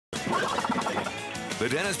The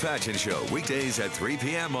Dennis Patchen Show, weekdays at 3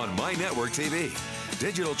 p.m. on My Network TV,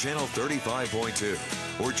 Digital Channel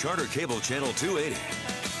 35.2, or Charter Cable Channel 280.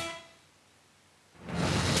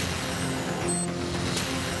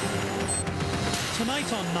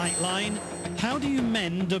 Tonight on Nightline, how do you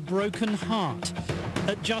mend a broken heart?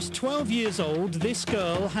 At just 12 years old, this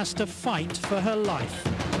girl has to fight for her life.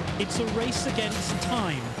 It's a race against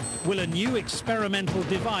time. Will a new experimental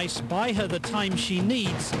device buy her the time she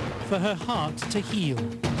needs for her heart to heal?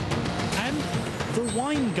 And the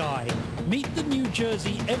wine guy. Meet the New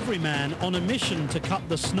Jersey everyman on a mission to cut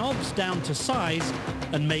the snobs down to size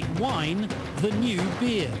and make wine the new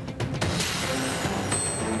beer.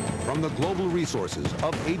 From the global resources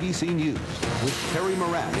of ABC News, with Terry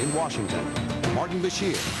Moran in Washington, Martin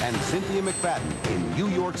Bashir and Cynthia McFadden in New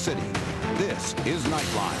York City, this is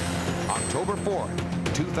Nightline, October 4th,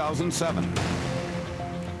 2007.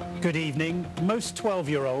 Good evening. Most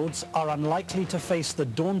 12-year-olds are unlikely to face the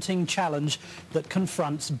daunting challenge that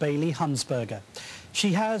confronts Bailey Hunsberger.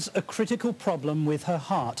 She has a critical problem with her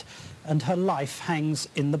heart, and her life hangs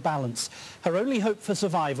in the balance. Her only hope for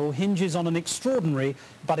survival hinges on an extraordinary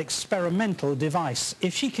but experimental device.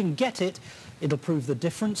 If she can get it, it'll prove the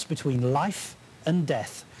difference between life and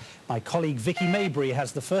death. My colleague Vicky Mabry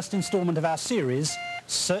has the first installment of our series,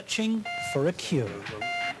 Searching for a Cure.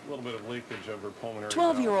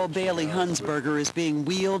 12-year-old Bailey Hunsberger is being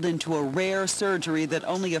wheeled into a rare surgery that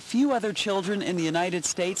only a few other children in the United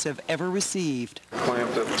States have ever received.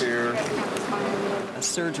 Clamped up here. A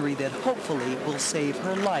surgery that hopefully will save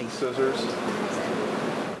her life. Scissors.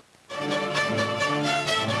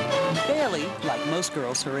 Bailey, like most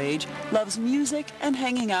girls her age, loves music and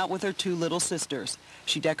hanging out with her two little sisters.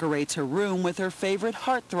 She decorates her room with her favorite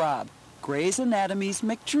heartthrob, Grey's Anatomy's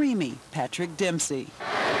McDreamy, Patrick Dempsey.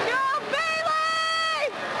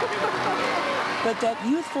 But that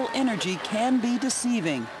youthful energy can be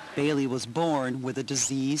deceiving. Bailey was born with a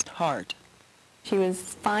diseased heart. She was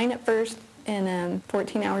fine at first, and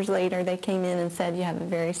 14 hours later they came in and said, you have a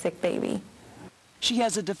very sick baby. She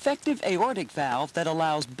has a defective aortic valve that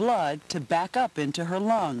allows blood to back up into her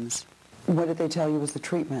lungs. What did they tell you was the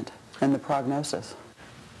treatment and the prognosis?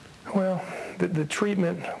 Well, the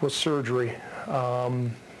treatment was surgery.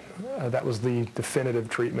 That was the definitive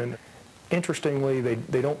treatment. Interestingly,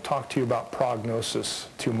 they don't talk to you about prognosis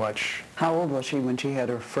too much. How old was she when she had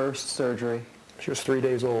her first surgery? She was 3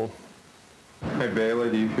 days old. Hey,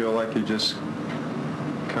 Bailey, do you feel like you just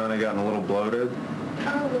kind of gotten a little bloated?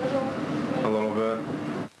 A little. A little bit?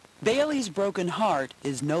 Bailey's broken heart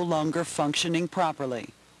is no longer functioning properly.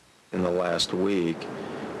 In the last week,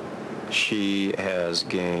 she has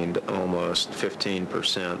gained almost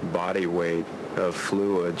 15% body weight of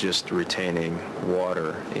fluid just retaining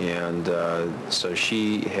water, and so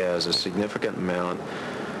she has a significant amount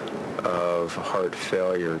of heart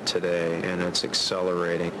failure today, and it's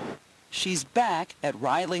accelerating. She's back at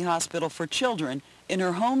Riley Hospital for Children in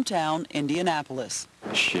her hometown, Indianapolis.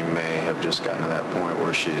 She may have just gotten to that point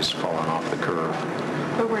where she's fallen off the curve.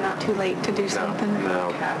 But we're not too late to do something.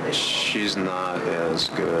 No, she's not as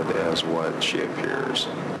good as what she appears.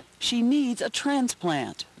 She needs a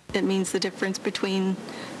transplant. It means the difference between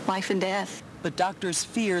life and death. But doctors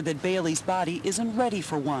fear that Bailey's body isn't ready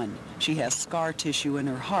for one. She has scar tissue in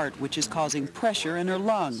her heart, which is causing pressure in her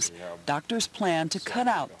lungs. Doctors plan to cut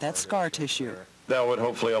out that scar tissue. That would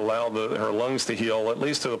hopefully allow her lungs to heal, at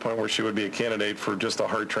least to the point where she would be a candidate for just a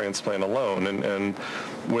heart transplant alone, and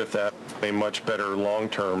with that, a much better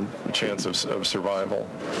long-term chance of survival.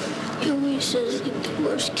 He always says, like, the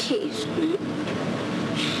worst case. It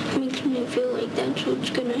makes me feel like that's what's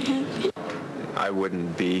going to happen. I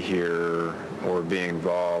wouldn't be here or be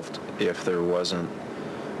involved if there wasn't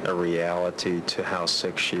a reality to how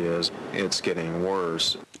sick she is. It's getting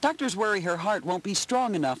worse. Doctors worry her heart won't be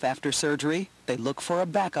strong enough after surgery. They look for a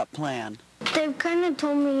backup plan. They've kind of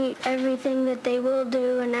told me everything that they will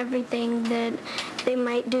do and everything that they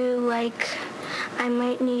might do, like I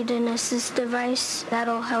might need an assist device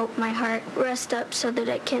that'll help my heart rest up so that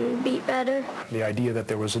it can beat better. The idea that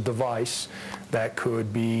there was a device that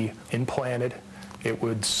could be implanted, it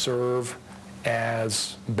would serve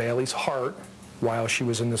as Bailey's heart while she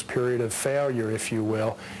was in this period of failure, if you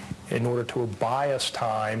will, in order to buy us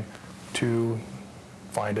time to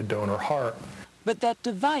find a donor heart. But that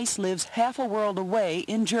device lives half a world away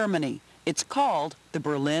in Germany. It's called the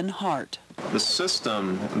Berlin Heart. The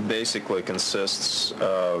system basically consists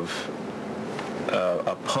of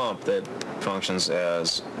a pump that functions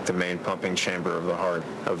as the main pumping chamber of the heart.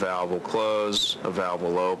 A valve will close, a valve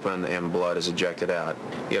will open, and blood is ejected out.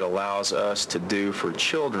 It allows us to do for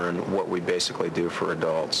children what we basically do for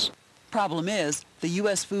adults. Problem is, the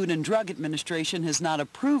U.S. Food and Drug Administration has not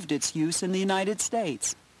approved its use in the United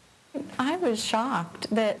States. I was shocked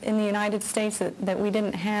that in the United States that we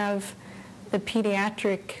didn't have the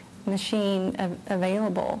pediatric machine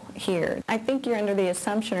available here. I think you're under the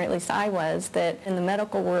assumption, or at least I was, that in the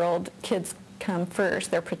medical world, kids come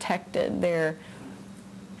first. They're protected. They're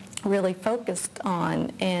really focused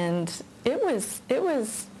on. And it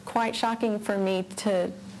was quite shocking for me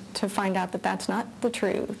to find out that that's not the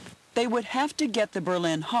truth. They would have to get the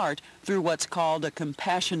Berlin Heart through what's called a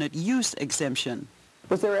compassionate use exemption.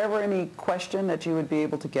 Was there ever any question that you would be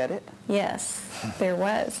able to get it? Yes, there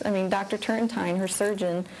was. I mean, Dr. Turrentine, her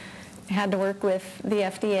surgeon, had to work with the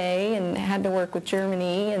FDA and had to work with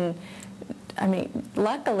Germany. And, I mean,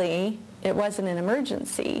 luckily, it wasn't an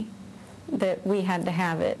emergency that we had to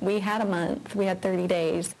have it. We had a month. We had 30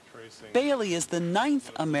 days. Bailey is the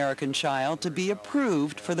 9th American child to be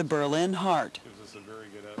approved for the Berlin Heart.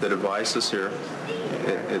 The device is here.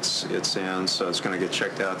 It's in, so it's going to get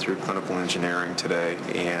checked out through clinical engineering today,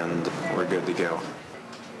 and we're good to go.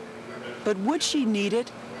 But would she need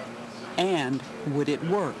it, and would it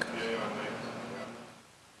work?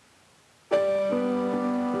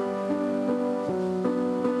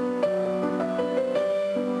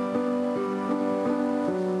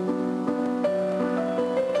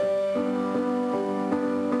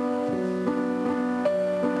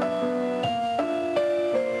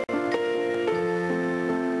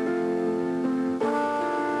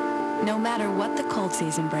 No matter what the cold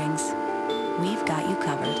season brings, we've got you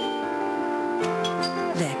covered.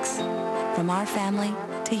 Vicks, from our family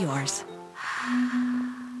to yours.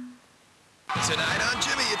 Tonight on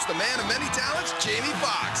Jimmy, it's the man of many talents, Jamie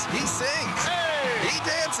Foxx. He sings, he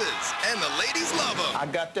dances, and the ladies love him. I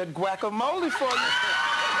got that guacamole for you.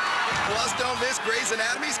 Plus, don't miss Grey's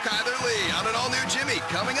Anatomy's Kyler Lee on an all-new Jimmy,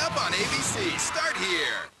 coming up on ABC. Start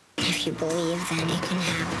here. If you believe, then it can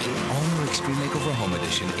happen. All-new Extreme Makeover Home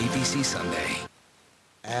Edition, ABC Sunday.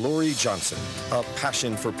 Lori Johnson, a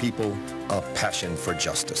passion for people, a passion for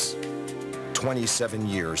justice. 27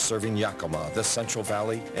 years serving Yakima, the Central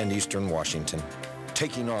Valley, and Eastern Washington.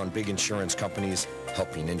 Taking on big insurance companies,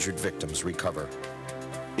 helping injured victims recover.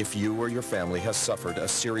 If you or your family has suffered a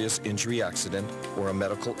serious injury accident or a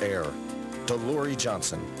medical error, to Lori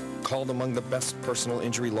Johnson, called among the best personal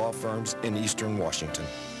injury law firms in Eastern Washington.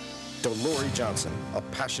 To Lori Johnson, a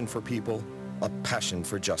passion for people, a passion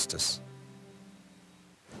for justice.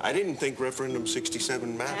 I didn't think Referendum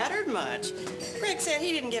 67 mattered much. Rick said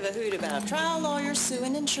he didn't give a hoot about trial lawyers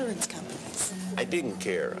suing insurance companies. I didn't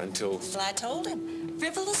care until... Well, I told him.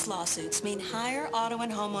 Frivolous lawsuits mean higher auto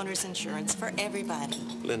and homeowners insurance for everybody.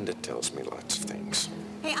 Linda tells me lots of things.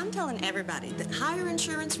 Hey, I'm telling everybody that higher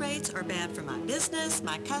insurance rates are bad for my business,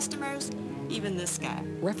 my customers, even this guy.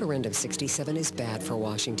 Referendum 67 is bad for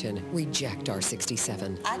Washington. Reject our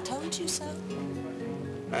 67. I told you so.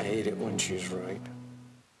 I hate it when she's right.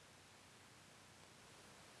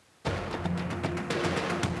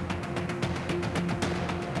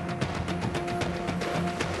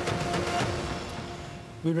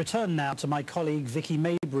 We return now to my colleague Vicky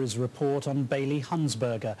Mabry's report on Bailey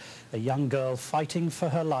Hunsberger, a young girl fighting for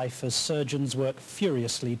her life as surgeons work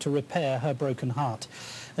furiously to repair her broken heart.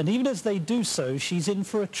 And even as they do so, she's in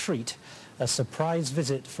for a treat, a surprise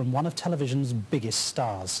visit from one of television's biggest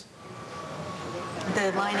stars.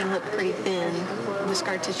 The lining looked pretty thin. The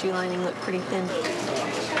scar tissue lining looked pretty thin.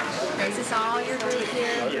 Is this all you're doing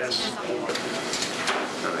here? Yes.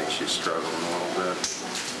 I think she's struggling a little bit.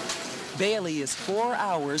 Bailey is 4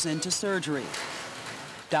 hours into surgery.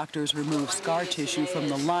 Doctors remove scar tissue from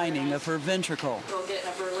the lining of her ventricle. I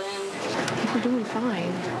think we're doing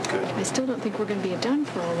fine. Good. I still don't think we're going to be done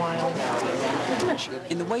for a while.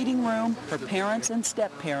 In the waiting room, her parents and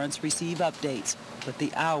step-parents receive updates, but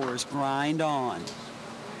the hours grind on.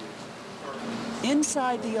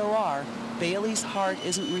 Inside the OR, Bailey's heart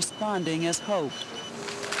isn't responding as hoped.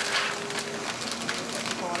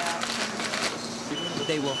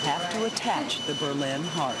 They will have to attach the Berlin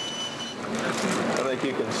Heart. I think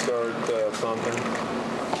you can start pumping.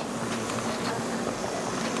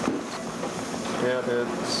 Yeah,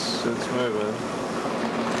 it's moving.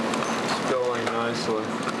 It's going nicely.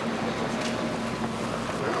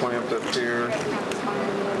 Clamped up here.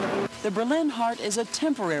 The Berlin Heart is a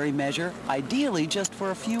temporary measure, ideally just for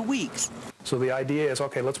a few weeks. So the idea is,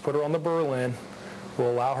 okay, let's put her on the Berlin.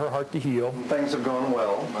 We'll allow her heart to heal. Things have gone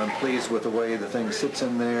well. I'm pleased with the way the thing sits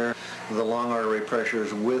in there. The long artery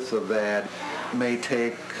pressures width of that may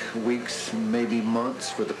take weeks, maybe months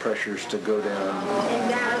for the pressures to go down.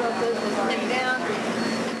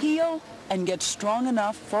 Heal and get strong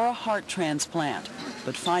enough for a heart transplant,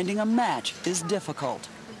 but finding a match is difficult.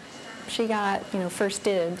 she got, first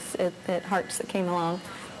dibs at hearts that came along.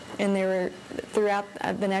 And there were, throughout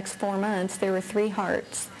the next 4 months, there were 3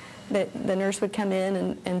 hearts that the nurse would come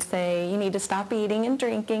in and say, you need to stop eating and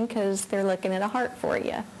drinking because they're looking at a heart for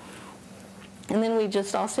you. And then we'd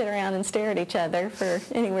just all sit around and stare at each other for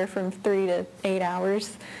anywhere from 3 to 8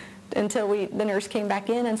 hours until the nurse came back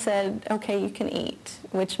in and said, okay, you can eat,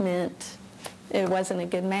 which meant it wasn't a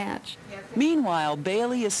good match. Meanwhile,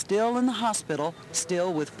 Bailey is still in the hospital,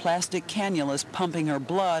 still with plastic cannulas pumping her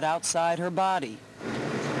blood outside her body.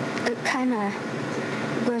 It kind of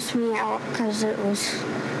grossed me out because it was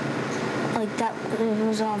like that, it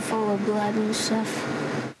was all full of blood and stuff.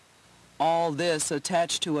 All this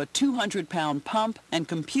attached to a 200-pound pump and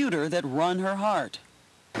computer that run her heart.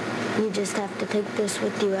 You just have to take this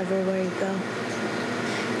with you everywhere you go.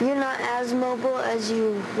 You're not as mobile as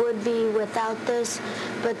you would be without this,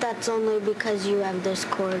 but that's only because you have this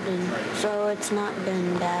cord, and so it's not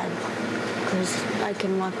been bad because I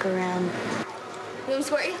can walk around.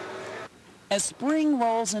 As spring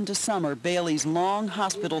rolls into summer, Bailey's long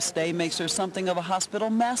hospital stay makes her something of a hospital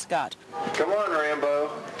mascot. Come on, Rambo.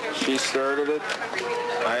 She started it.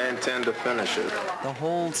 I intend to finish it. The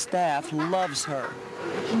whole staff loves her.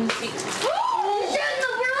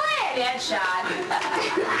 Bad shot.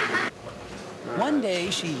 One day,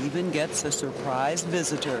 she even gets a surprise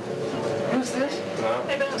visitor. Who's this? No.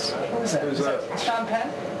 Hey, Vince. Who's that? Who's that? Sean Penn?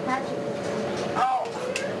 Oh.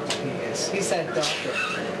 He is. He's that doctor.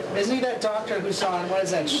 Isn't he that doctor who's on, what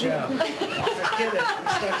is that show? Forget it.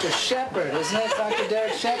 It's Dr. Shepard, isn't it? Dr.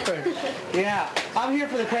 Derek Shepard. Yeah. I'm here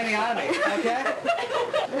for the craniotomy, okay?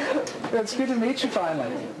 It's good to meet you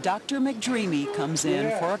finally. Dr. McDreamy comes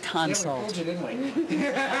in for a consult. Yeah, we told you, didn't we?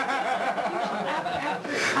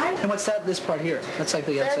 And what's that, this part here? That's like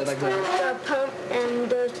the outside, like the pump, and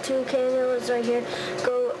those 2 cannulas right here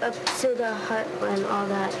go up to the heart, and all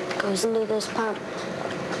that goes into this pump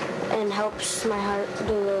and helps my heart do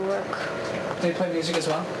the work. Do you play music as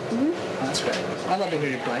well? Mm-hmm. Oh, that's great. I love to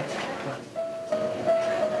hear you play.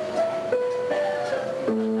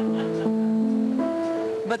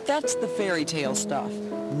 But that's the fairy tale stuff.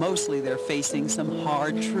 Mostly they're facing some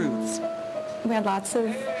hard truths. We had lots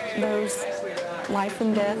of those life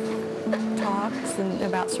and death talks and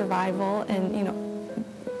about survival, and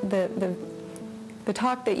the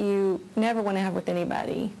talk that you never want to have with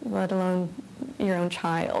anybody, let alone your own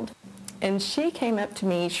child. And she came up to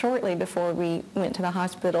me shortly before we went to the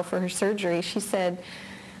hospital for her surgery. She said,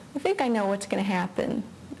 I think I know what's going to happen.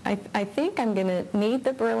 I think I'm going to need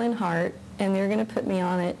the Berlin heart, and they're going to put me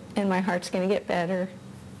on it, and my heart's going to get better,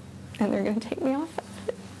 and they're going to take me off of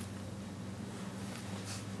it.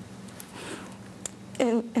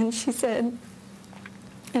 And she said,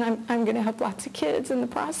 and I'm going to help lots of kids in the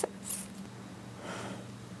process.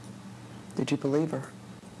 Did you believe her?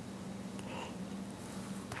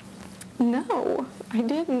 No, I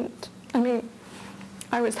didn't. I mean,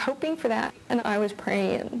 I was hoping for that, and I was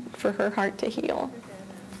praying for her heart to heal.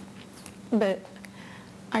 But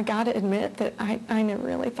I got to admit that I never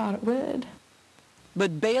really thought it would.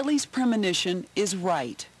 But Bailey's premonition is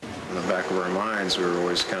right. In the back of our minds, we were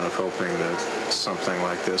always kind of hoping that something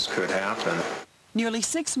like this could happen. Nearly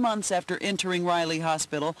 6 months after entering Riley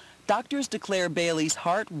Hospital, doctors declare Bailey's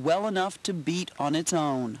heart well enough to beat on its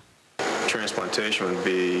own. Transplantation would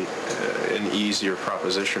be an easier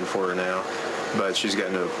proposition for her now, but she's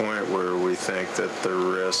gotten to a point where we think that the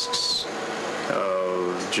risks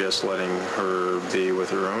of just letting her be with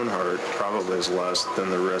her own heart probably is less than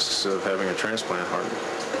the risks of having a transplant heart.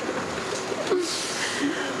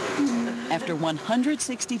 After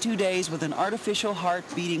 162 days with an artificial heart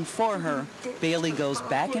beating for her, Bailey goes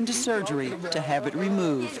back into surgery to have it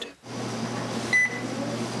removed.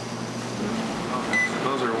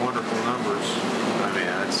 Those are wonderful numbers. I mean,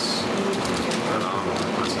 that's phenomenal.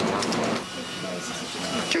 That's wonderful.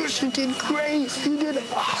 You did great. You did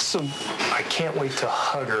awesome. I can't wait to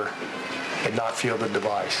hug her and not feel the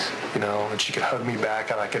device, and she can hug me back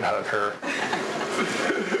and I can hug her.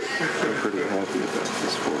 I'm pretty happy about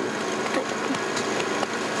this for you.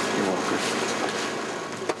 You're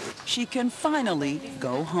welcome. She can finally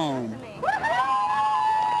go home.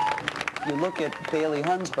 You look at Bailey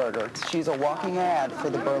Hunsberger, she's a walking ad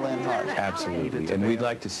for the Berlin Heart. Absolutely, and we'd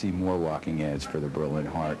like to see more walking ads for the Berlin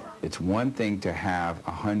Heart. It's one thing to have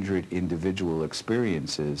 100 individual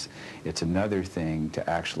experiences. It's another thing to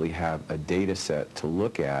actually have a data set to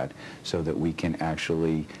look at so that we can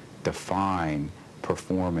actually define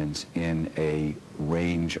performance in a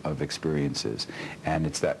range of experiences. And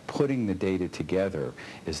it's that putting the data together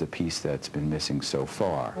is the piece that's been missing so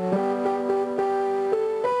far.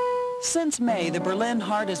 Since May, the Berlin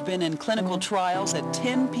Heart has been in clinical trials at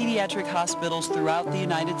 10 pediatric hospitals throughout the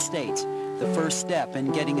United States, the first step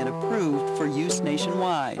in getting it approved for use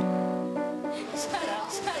nationwide.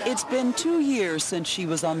 It's been 2 years since she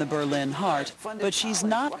was on the Berlin Heart, but she's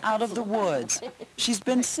not out of the woods. She's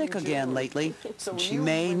been sick again lately, and she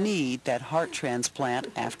may need that heart transplant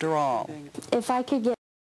after all. If I could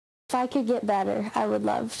get better, I would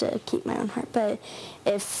love to keep my own heart. But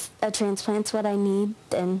if a transplant's what I need,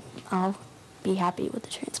 then I'll be happy with the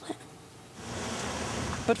transplant.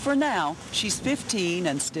 But for now, she's 15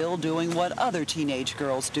 and still doing what other teenage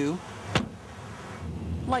girls do,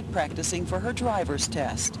 like practicing for her driver's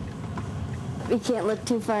test. You can't look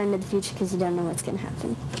too far into the future because you don't know what's going to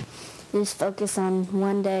happen. You just focus on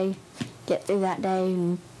one day, get through that day,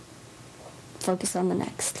 and focus on the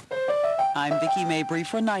next. I'm Vicki Mabry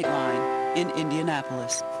for Nightline in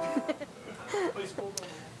Indianapolis.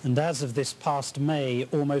 And as of this past May,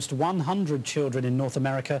 almost 100 children in North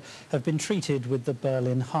America have been treated with the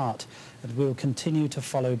Berlin Heart. And we'll continue to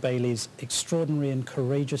follow Bailey's extraordinary and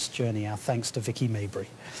courageous journey, our thanks to Vicki Mabry.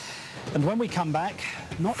 And when we come back,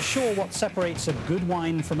 not sure what separates a good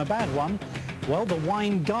wine from a bad one? Well, the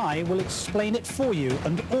wine guy will explain it for you,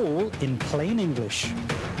 and all in plain English.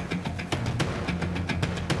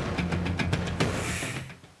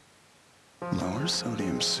 Lower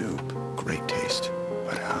sodium soup, great taste,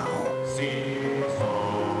 but how?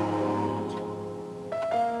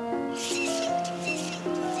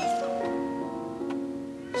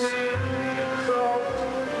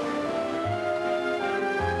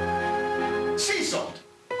 Sea salt.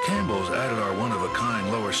 Campbell's added our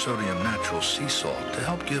one-of-a-kind lower sodium natural sea salt to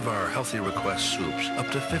help give our healthy request soups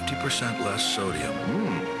up to 50% less sodium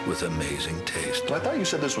with amazing taste. Well, I thought you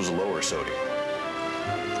said this was lower sodium.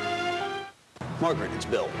 Margaret, it's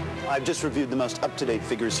Bill. I've just reviewed the most up-to-date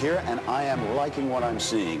figures here, and I am liking what I'm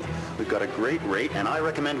seeing. We've got a great rate, and I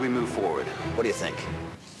recommend we move forward. What do you think?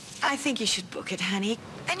 I think you should book it, honey.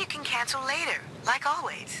 Then you can cancel later, like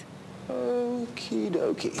always. Okie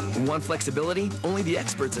dokie. Want flexibility? Only the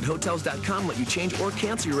experts at Hotels.com let you change or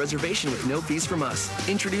cancel your reservation with no fees from us.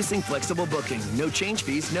 Introducing flexible booking. No change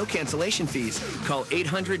fees, no cancellation fees. Call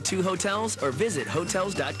 800-2-HOTELS or visit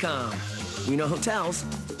Hotels.com. We know hotels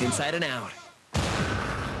inside and out.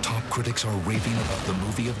 Top critics are raving about the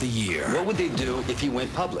movie of the year. What would they do if he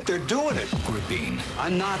went public? They're doing it. Gripping.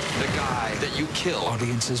 I'm not the guy that you kill.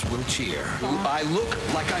 Audiences will cheer. I look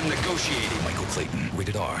like I'm negotiating. Michael Clayton,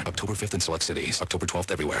 rated R. October 5th in select cities. October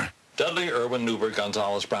 12th everywhere. Dudley, Irwin, Newberg,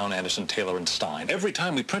 Gonzalez, Brown, Anderson, Taylor, and Stein. Every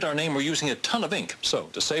time we print our name, we're using a ton of ink. So,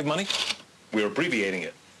 to save money, we're abbreviating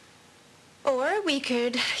it. Or we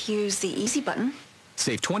could use the easy button.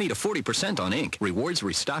 Save 20 to 40% on ink. Rewards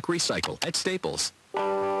restock recycle at Staples.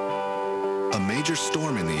 A major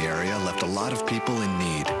storm in the area left a lot of people in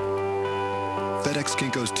need. FedEx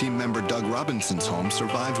Kinko's team member Doug Robinson's home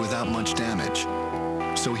survived without much damage.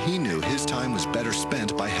 So he knew his time was better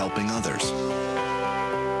spent by helping others.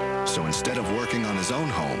 So instead of working on his own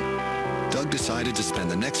home, Doug decided to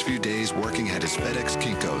spend the next few days working at his FedEx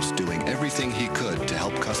Kinko's, doing everything he could to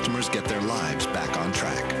help customers get their lives back on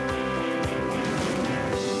track.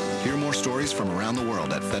 Hear more stories from around the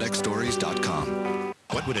world at FedExStories.com.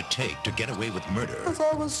 What would it take to get away with murder? If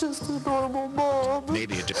I was just a normal mom.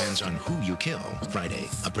 Maybe it depends on who you kill. Friday,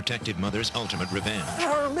 a protective mother's ultimate revenge.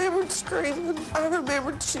 I remembered screaming. I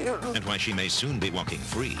remembered shooting. And why she may soon be walking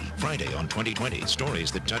free. Friday on 2020,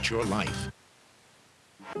 stories that touch your life.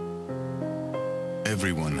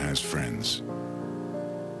 Everyone has friends.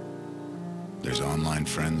 There's online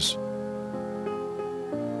friends.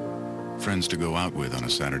 Friends to go out with on a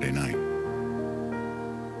Saturday night.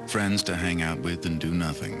 Friends to hang out with and do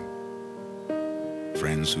nothing.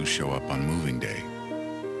 Friends who show up on moving day.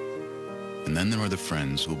 And then there are the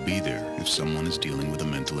friends who'll be there if someone is dealing with a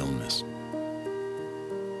mental illness.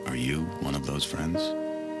 Are you one of those friends?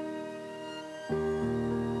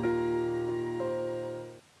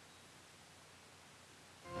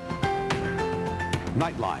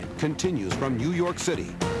 Nightline continues from New York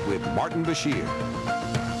City with Martin Bashir.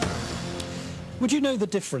 Would you know the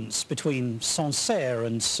difference between Sancerre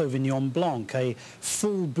and Sauvignon Blanc, a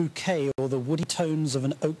full bouquet or the woody tones of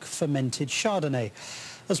an oak-fermented Chardonnay?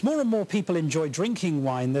 As more and more people enjoy drinking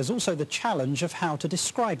wine, there's also the challenge of how to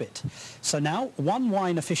describe it. So now, one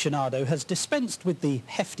wine aficionado has dispensed with the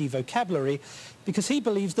hefty vocabulary because he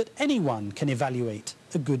believes that anyone can evaluate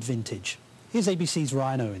a good vintage. Here's ABC's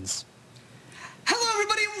Ryan Owens. Hello,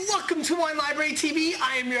 everybody. Welcome to Wine Library TV.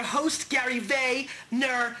 I am your host, Gary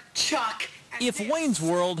Vaynerchuk. If Wayne's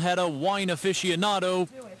World had a wine aficionado,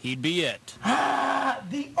 he'd be it.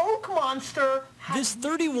 The Oak Monster This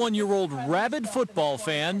 31-year-old rabid football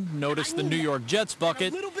fan, notice the New York Jets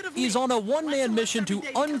bucket, is on a one-man mission to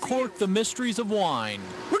uncork the mysteries of wine.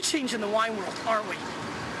 We're changing the wine world, aren't we?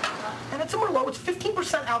 And it's a Merlot. It's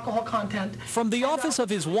 15% alcohol content. From the office of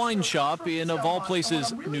his wine shop in, of all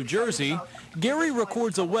places, New Jersey, Gary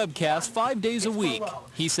records a webcast 5 days a week.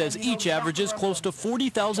 He says each averages close to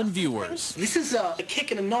 40,000 viewers. This is a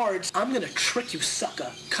kick in the nards. I'm going to trick you,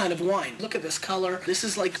 sucker, kind of wine. Look at this color. This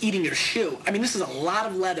is like eating your shoe. I mean, this is a lot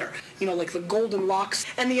of leather. You know, like the golden locks.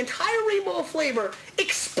 And the entire rainbow of flavor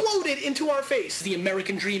exploded into our face. The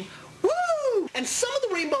American dream. Woo! And some of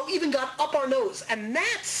the rainbow even got up our nose. And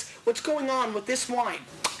that's what's going on with this wine.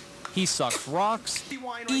 He sucks rocks,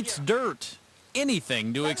 eats dirt,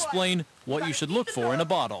 anything to explain what you should look for in a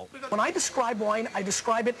bottle. When I describe wine, I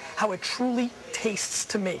describe it how it truly tastes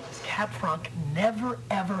to me. KAPP Franc never,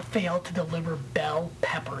 ever failed to deliver bell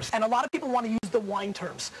peppers. And a lot of people want to use the wine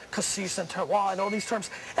terms, cassis and terroir and all these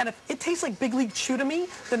terms. And if it tastes like Big League Chew to me,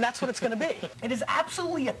 then that's what it's going to be. It has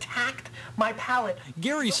absolutely attacked my palate.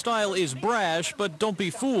 Gary's style is brash, but don't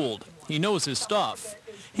be fooled. He knows his stuff.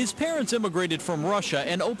 His parents immigrated from Russia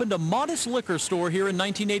and opened a modest liquor store here in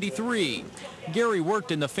 1983. Gary worked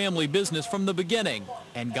in the family business from the beginning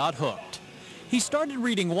and got hooked. He started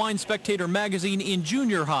reading Wine Spectator magazine in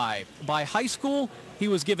junior high. By high school, he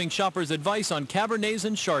was giving shoppers advice on Cabernets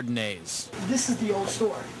and Chardonnays. This is the old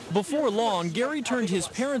store. Before long, Gary turned his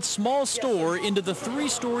parents' small store into the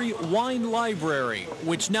 3-story wine library,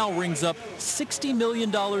 which now rings up $60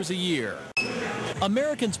 million a year.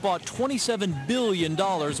 Americans bought $27 billion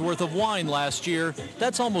worth of wine last year.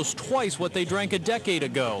 That's almost twice what they drank a decade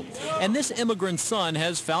ago. And this immigrant's son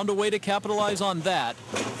has found a way to capitalize on that.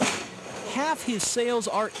 Half his sales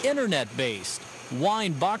are internet-based,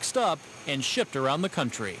 wine boxed up and shipped around the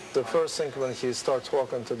country. The first thing when he started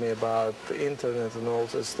talking to me about the internet and all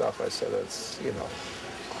this stuff, I said, it's, you know,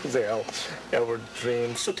 they'll ever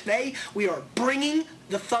dream. So today, we are bringing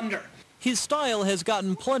the thunder. His style has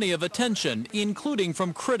gotten plenty of attention, including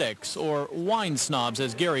from critics, or wine snobs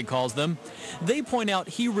as Gary calls them. They point out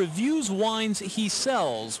he reviews wines he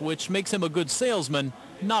sells, which makes him a good salesman,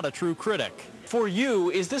 not a true critic. For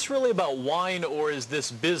you, is this really about wine or is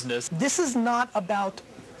this business? This is not about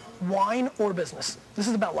wine or business. This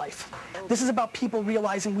is about life. This is about people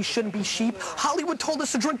realizing we shouldn't be sheep. Hollywood told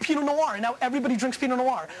us to drink Pinot Noir, and now everybody drinks Pinot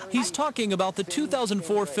Noir. He's talking about the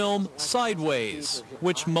 2004 film Sideways,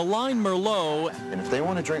 which maligned Merlot. And if they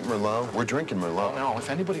want to drink Merlot, we're drinking Merlot. No,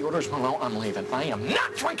 if anybody orders Merlot, I'm leaving. I am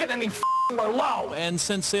not drinking any Merlot. And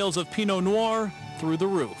sent sales of Pinot Noir through the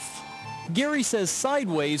roof. Gary says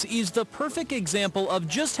Sideways is the perfect example of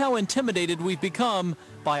just how intimidated we've become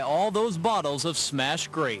by all those bottles of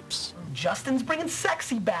smashed grapes. Justin's bringing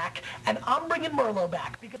sexy back, and I'm bringing Merlot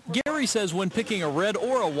back. Gary says when picking a red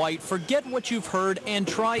or a white, forget what you've heard and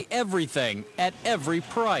try everything at every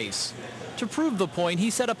price. To prove the point,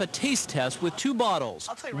 he set up a taste test with 2 bottles.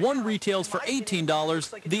 One retails for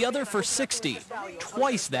 $18, the other for $60,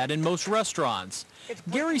 twice that in most restaurants.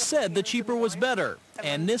 Gary said the cheaper was better,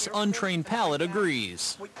 and this untrained palate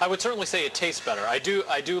agrees. I would certainly say it tastes better. I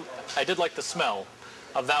did like the smell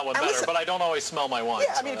of that one better, but I don't always smell my wine.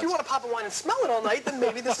 Yeah, I mean, if you want to pop a wine and smell it all night, then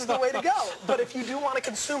maybe this is the way to go. But if you do want to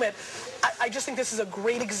consume it, I just think this is a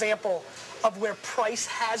great example of where price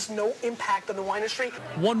has no impact on the wine industry.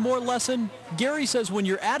 One more lesson, Gary says when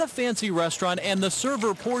you're at a fancy restaurant and the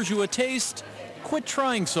server pours you a taste, quit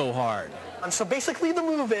trying so hard. And so basically the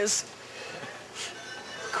move is...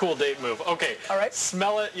 Cool date move. Okay. All right.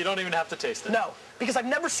 Smell it. You don't even have to taste it. No, because I've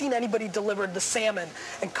never seen anybody deliver the salmon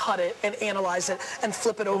and cut it and analyze it and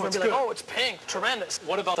flip it over and be like, oh, it's pink, tremendous.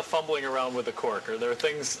 What about the fumbling around with the cork? Are there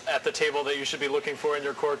things at the table that you should be looking for in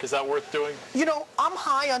your cork? Is that worth doing? You know, I'm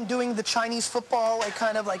high on doing the Chinese football, like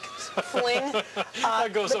kind of like fling.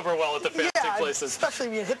 That goes over well at the fancy places. Especially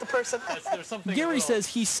when you hit the person. Gary says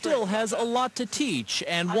he still has a lot to teach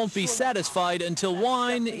and won't be satisfied until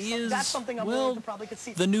wine is, well,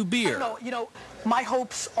 the new beer. You know, my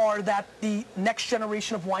hopes are that the next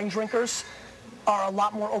generation of wine drinkers are a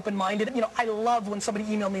lot more open-minded. You know, I love when somebody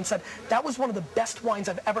emailed me and said, that was one of the best wines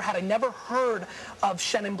I've ever had. I never heard of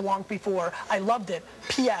Chenin Blanc before. I loved it.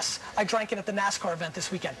 P.S. I drank it at the NASCAR event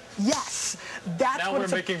this weekend. Yes, that's now what we're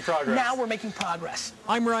making progress. Now we're making progress.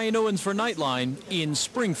 I'm Ryan Owens for Nightline in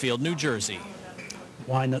Springfield, New Jersey.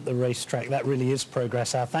 Wine at the racetrack, that really is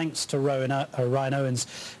progress. Our thanks to Ryan Owens.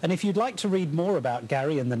 And if you'd like to read more about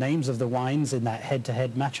Gary and the names of the wines in that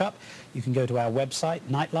head-to-head matchup, you can go to our website,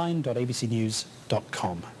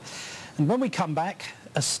 nightline.abcnews.com. And when we come back,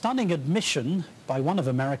 a stunning admission by one of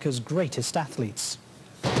America's greatest athletes.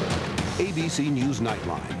 ABC News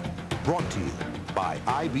Nightline, brought to you by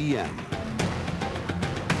IBM.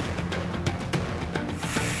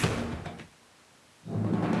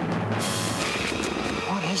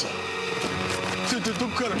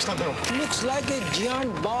 Looks like a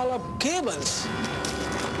giant ball of cables.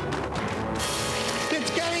 It's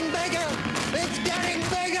getting bigger! It's getting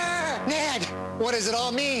bigger! Ned, what does it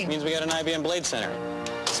all mean? It means we got an IBM Blade Center.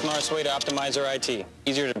 Smartest way to optimize our IT.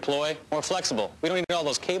 Easier to deploy, more flexible. We don't need all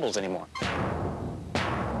those cables anymore.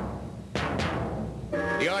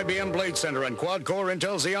 The IBM Blade Center and quad-core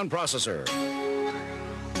Intel Xeon processor.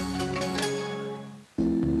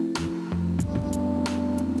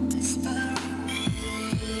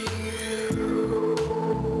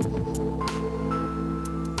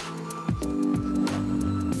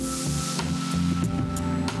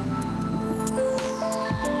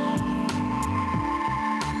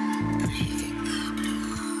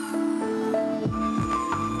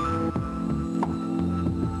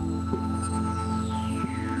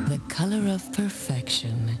 Color of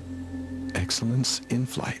perfection. Excellence in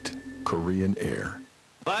flight. Korean Air.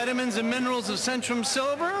 Vitamins and minerals of Centrum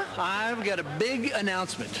Silver, I've got a big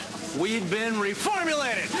announcement. We've been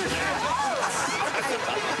reformulated.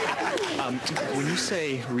 When you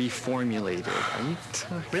say reformulated, are you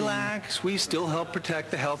talking... Relax, we still help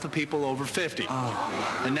protect the health of people over 50.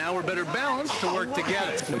 And now we're better balanced to work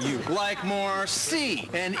together. Like more C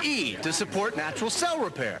and E to support natural cell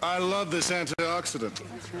repair. I love this antioxidant.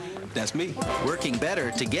 That's me. Working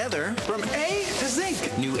better together. From A to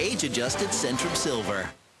zinc. New age-adjusted Centrum Silver.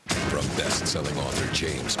 From best-selling author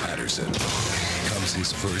James Patterson comes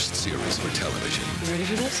his first series for television. You ready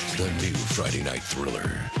for this? The new Friday night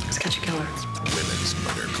thriller. Let's catch a killer. Women's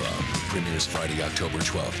Murder Club. Premieres Friday, October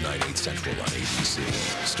 12th, 9/8 Central on ABC.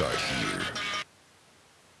 Start here.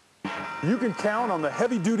 You can count on the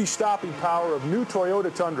heavy-duty stopping power of new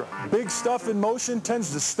Toyota Tundra. Big stuff in motion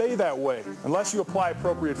tends to stay that way unless you apply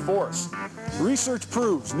appropriate force. Research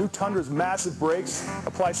proves new Tundra's massive brakes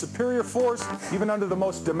apply superior force even under the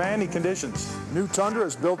most demanding conditions. New Tundra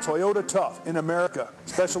is built Toyota tough in America.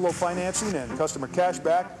 Special low financing and customer cash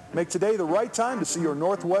back make today the right time to see your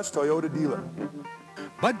Northwest Toyota dealer.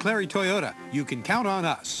 Bud Clary Toyota, you can count on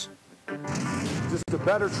us. Just a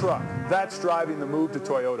better truck. That's driving the move to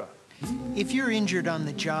Toyota. If you're injured on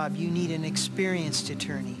the job, you need an experienced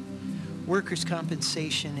attorney. Workers'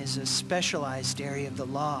 compensation is a specialized area of the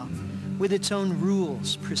law with its own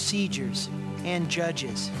rules, procedures, and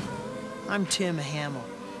judges. I'm Tim Hamill.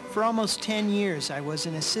 For almost 10 years, I was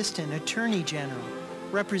an assistant attorney general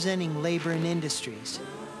representing labor and industries.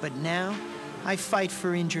 But now, I fight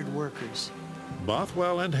for injured workers.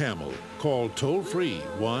 Bothwell and Hamill. Call toll-free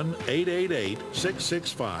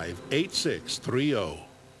 1-888-665-8630.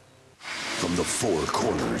 From the four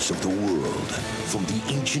corners of the world, from the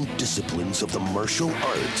ancient disciplines of the martial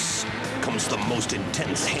arts, comes the most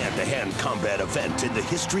intense hand-to-hand combat event in the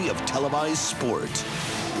history of televised sport.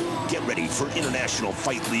 Get ready for International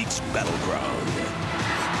Fight League's Battleground.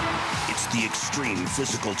 It's the extreme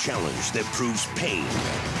physical challenge that proves pain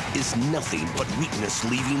is nothing but weakness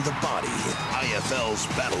leaving the body. IFL's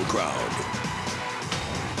Battleground.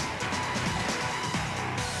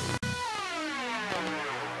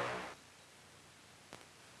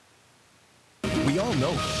 We all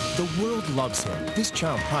know him. The world loves him. This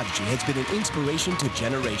child prodigy has been an inspiration to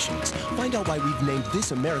generations. Find out why we've named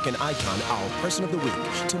this American icon our Person of the Week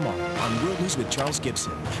tomorrow on World News with Charles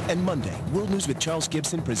Gibson. And Monday, World News with Charles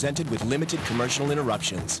Gibson presented with limited commercial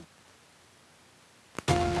interruptions.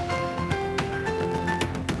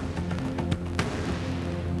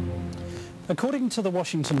 According to the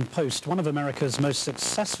Washington Post, one of America's most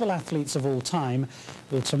successful athletes of all time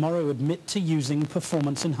will tomorrow admit to using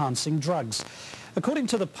performance-enhancing drugs. According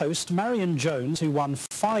to the Post, Marion Jones, who won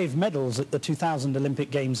 5 medals at the 2000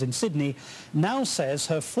 Olympic Games in Sydney, now says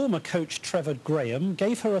her former coach Trevor Graham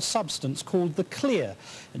gave her a substance called the Clear,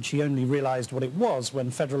 and she only realized what it was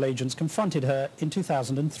when federal agents confronted her in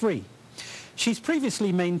 2003. She's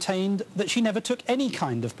previously maintained that she never took any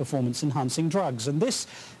kind of performance-enhancing drugs, and this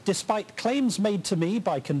despite claims made to me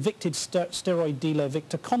by convicted steroid dealer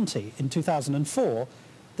Victor Conti in 2004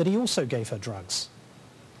 that he also gave her drugs.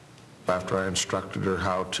 After I instructed her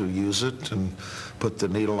how to use it and put the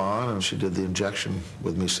needle on, and she did the injection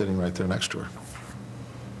with me sitting right there next to her.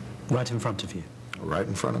 Right in front of you? Right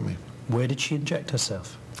in front of me. Where did she inject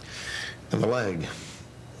herself? In the leg.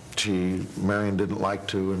 Marion didn't like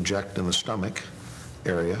to inject in the stomach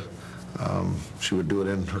area. She would do it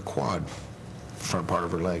in her quad, front part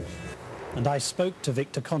of her leg. And I spoke to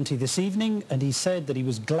Victor Conti this evening, and he said that he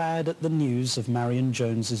was glad at the news of Marion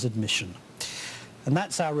Jones's admission. And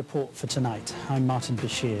that's our report for tonight. I'm Martin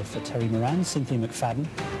Bashir for Terry Moran, Cynthia McFadden,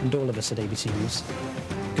 and all of us at ABC News.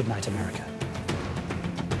 Good night, America.